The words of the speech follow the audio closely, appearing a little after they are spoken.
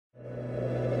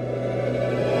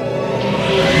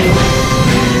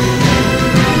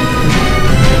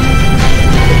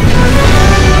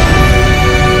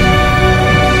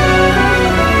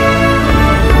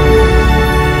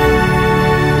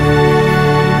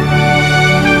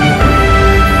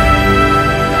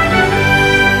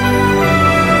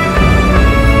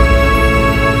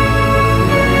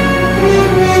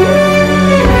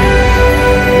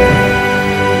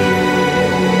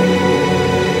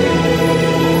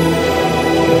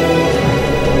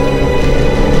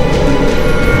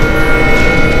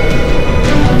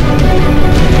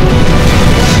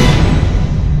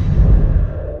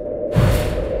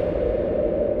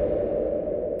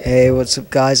what's up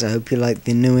guys, I hope you like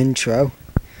the new intro.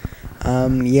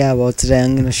 Yeah, well today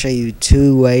I'm going to show you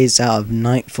 2 ways out of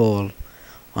Nightfall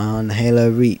on Halo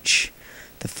Reach.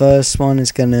 The first one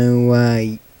is going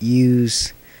to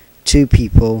use 2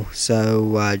 people,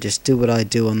 so just do what I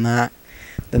do on that.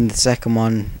 Then the second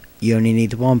one, you only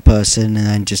need 1 person, and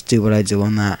then just do what I do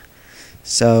on that.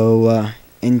 So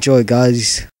enjoy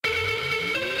guys.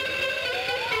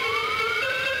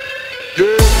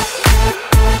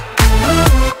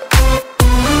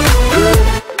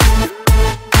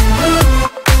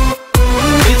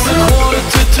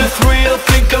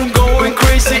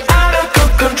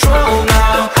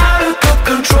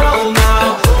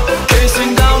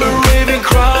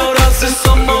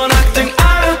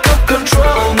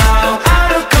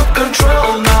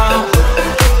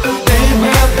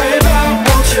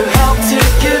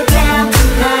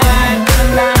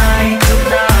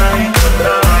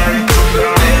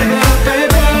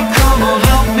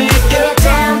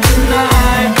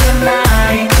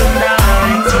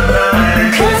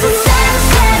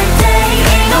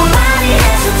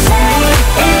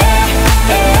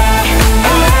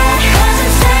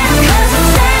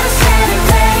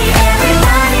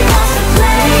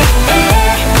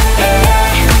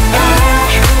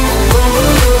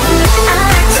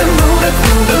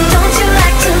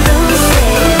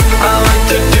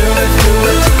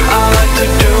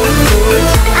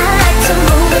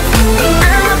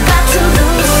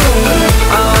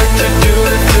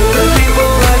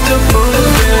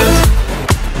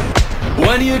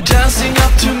 When you're dancing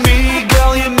up to me,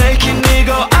 girl, you're making me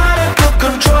go out of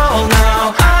control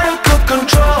now, out of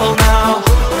control now.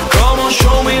 Come on,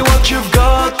 show me what you've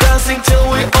got, dancing till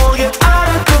we all get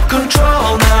out of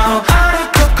control now, out of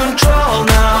control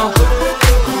now.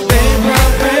 Baby,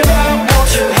 baby,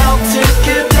 won't you help take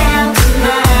it down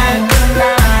tonight,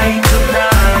 tonight,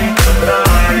 tonight,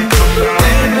 tonight, tonight.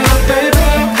 Baby,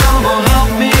 baby, come on, help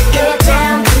me get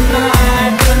down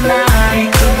tonight,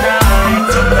 tonight, tonight,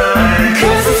 tonight.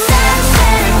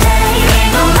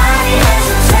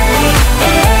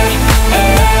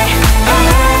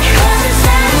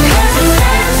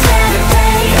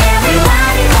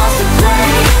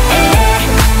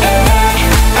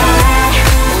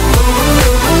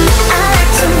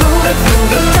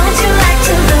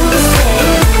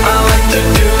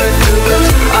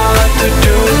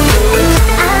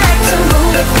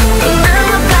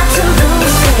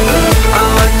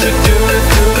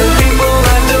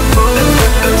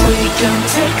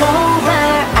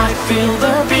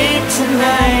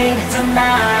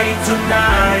 Tonight,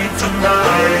 tonight,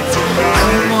 tonight.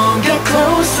 Come on, get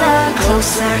closer,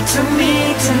 closer to me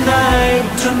tonight,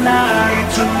 tonight,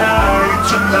 tonight,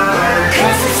 tonight.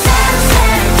 'Cause it's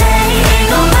Saturday, ain't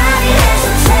nobody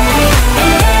hesitate.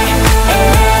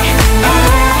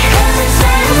 'Cause it's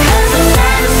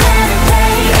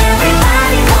Saturday,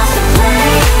 everybody wants to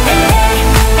play.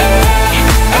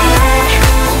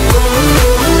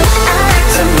 I like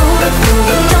to move it,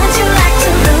 don't you like to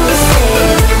lose it?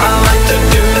 I like to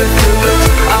do it,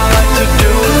 I like to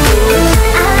do it,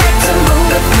 I like to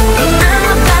move it,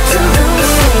 I'm about to lose it.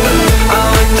 I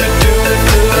like to do it,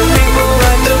 people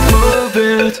like to move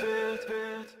it.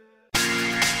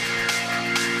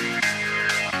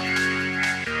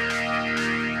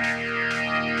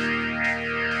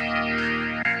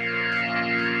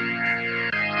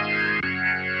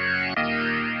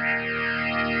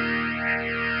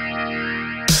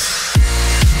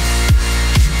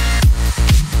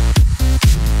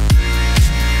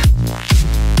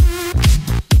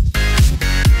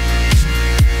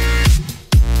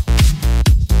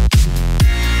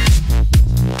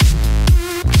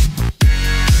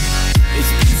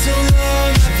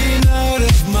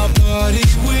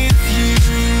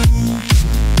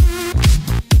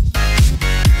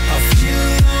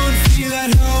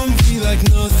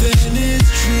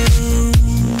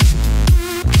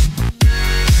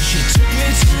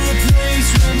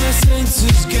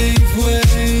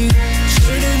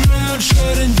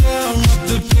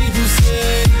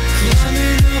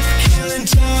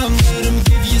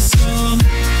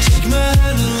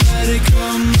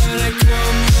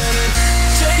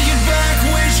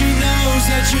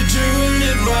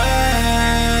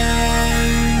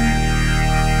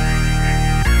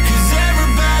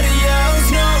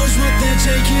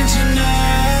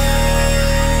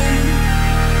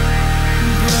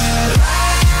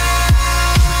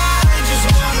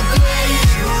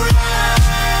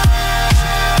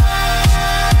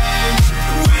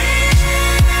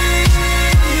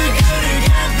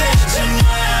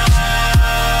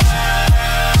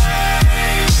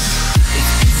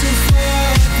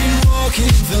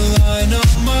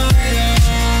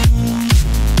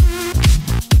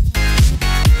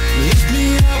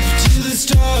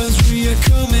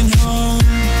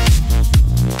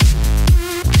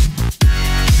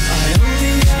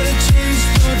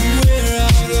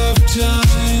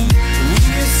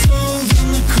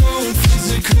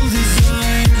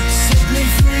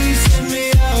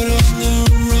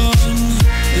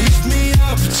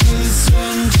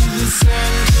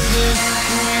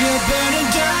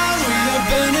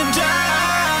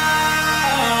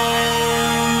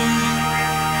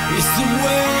 It's the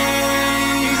way